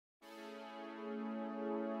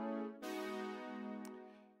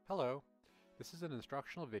Hello, this is an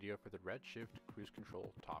instructional video for the Redshift Cruise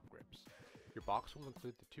Control top grips. Your box will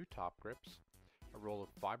include the two top grips, a roll of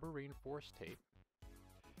fiber reinforced tape,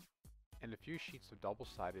 and a few sheets of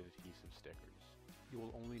double-sided adhesive stickers. You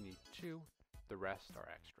will only need two, the rest are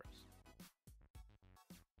extras.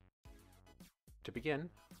 To begin,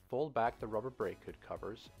 fold back the rubber brake hood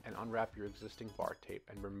covers and unwrap your existing bar tape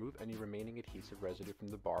and remove any remaining adhesive residue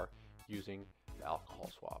from the bar using the alcohol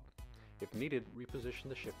swab. If needed, reposition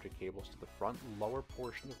the shifter cables to the front lower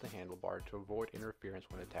portion of the handlebar to avoid interference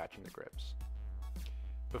when attaching the grips.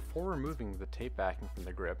 Before removing the tape backing from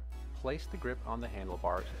the grip, place the grip on the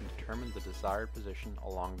handlebars and determine the desired position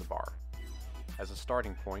along the bar. As a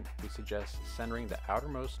starting point, we suggest centering the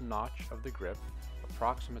outermost notch of the grip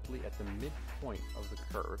approximately at the midpoint of the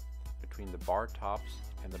curve between the bar tops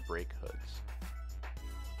and the brake hoods.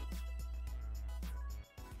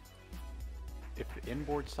 If the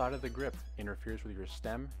inboard side of the grip interferes with your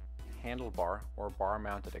stem, handlebar, or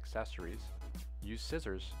bar-mounted accessories, use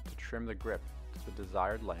scissors to trim the grip to the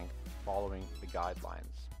desired length following the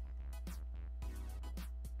guidelines.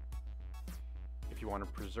 If you want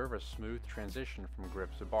to preserve a smooth transition from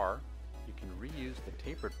grip to bar, you can reuse the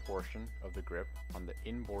tapered portion of the grip on the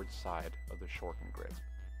inboard side of the shortened grip.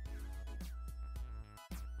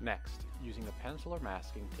 Next, using a pencil or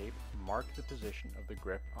masking tape, mark the position of the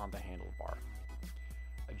grip on the handlebar.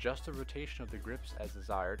 Adjust the rotation of the grips as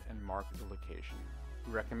desired and mark the location.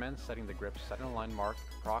 We recommend setting the grip centerline mark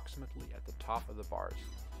approximately at the top of the bars.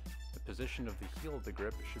 The position of the heel of the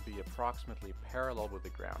grip should be approximately parallel with the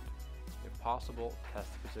ground. If possible, test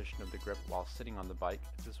the position of the grip while sitting on the bike,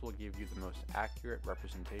 as this will give you the most accurate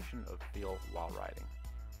representation of feel while riding.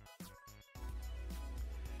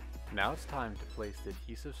 Now it's time to place the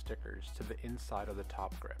adhesive stickers to the inside of the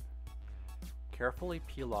top grip. Carefully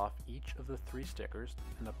peel off each of the 3 stickers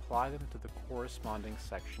and apply them to the corresponding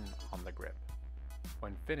section on the grip.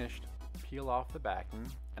 When finished, peel off the backing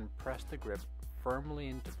and press the grip firmly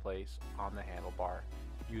into place on the handlebar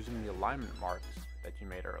using the alignment marks that you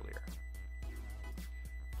made earlier.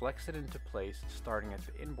 Flex it into place starting at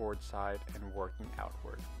the inboard side and working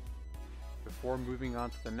outward. Before moving on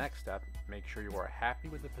to the next step, make sure you are happy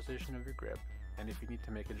with the position of your grip, and if you need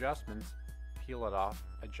to make adjustments, peel it off,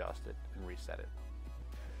 adjust it, and reset it.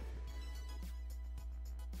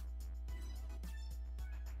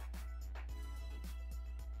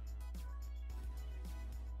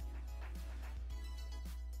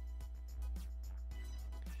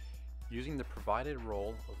 Using the provided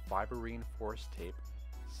roll of fiber reinforced tape,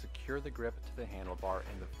 secure the grip to the handlebar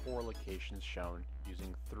in the 4 locations shown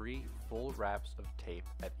using 3 full wraps of tape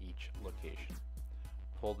at each location.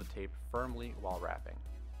 Pull the tape firmly while wrapping.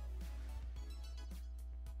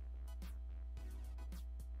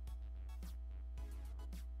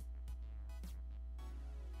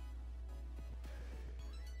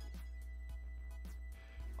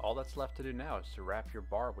 All that's left to do now is to wrap your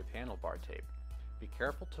bar with handlebar tape. Be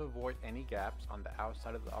careful to avoid any gaps on the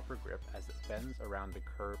outside of the upper grip as it bends around the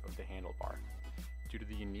curve of the handlebar. Due to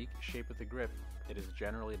the unique shape of the grip, it is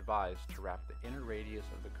generally advised to wrap the inner radius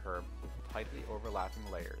of the curve with tightly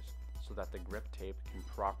overlapping layers so that the grip tape can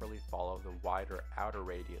properly follow the wider outer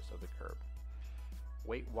radius of the curve.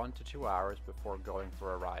 Wait 1 to 2 hours before going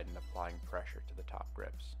for a ride and applying pressure to the top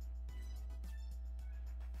grips.